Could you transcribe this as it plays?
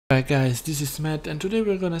Hi guys, this is Matt and today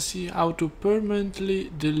we're gonna see how to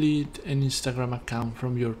permanently delete an Instagram account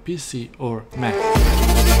from your PC or Mac.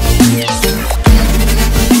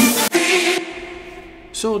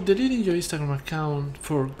 So deleting your Instagram account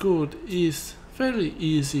for good is fairly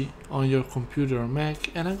easy on your computer or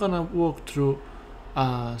Mac, and I'm gonna walk through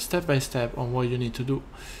step by step on what you need to do.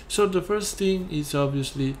 So the first thing is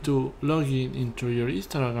obviously to log in into your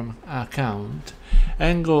Instagram account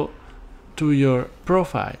and go to your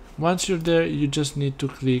profile. Once you're there, you just need to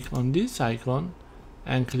click on this icon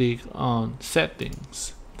and click on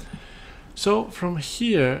settings. So from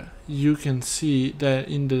here you can see that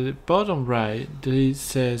in the bottom right there it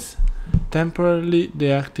says temporarily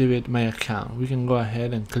deactivate my account. We can go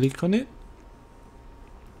ahead and click on it,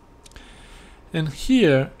 and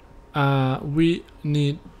here we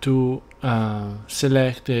need to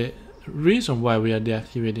select the reason why we are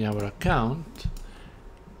deactivating our account.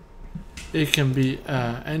 It can be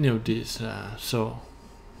any of these, so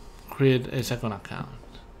create a second account,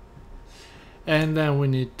 and then we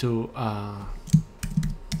need to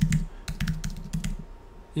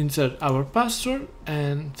insert our password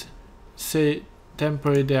and say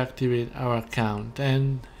temporarily deactivate our account,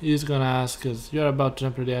 and he's gonna ask us, you're about to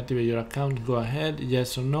temporarily deactivate your account, go ahead,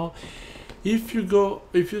 yes or no. If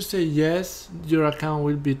you say yes, your account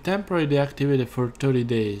will be temporarily deactivated for 30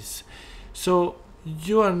 days. So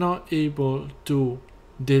you are not able to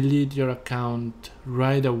delete your account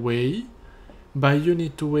right away, but you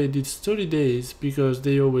need to wait these 30 days because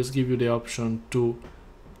they always give you the option to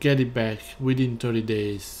get it back within 30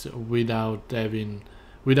 days without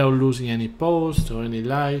losing any posts or any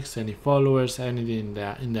likes, any followers, anything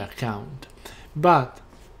in the account. But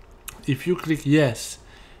if you click yes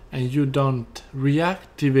and you don't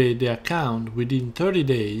reactivate the account within 30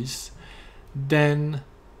 days, then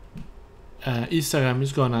Instagram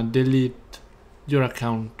is gonna delete your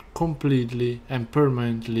account completely and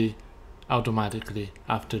permanently automatically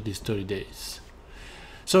after these 30 days.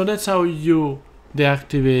 So that's how you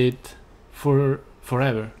deactivate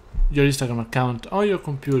forever your Instagram account on your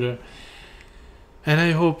computer. And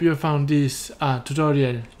I hope you found this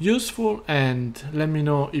tutorial useful, and let me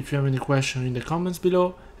know if you have any questions in the comments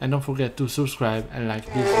below, and don't forget to subscribe and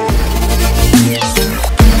like this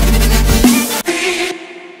video.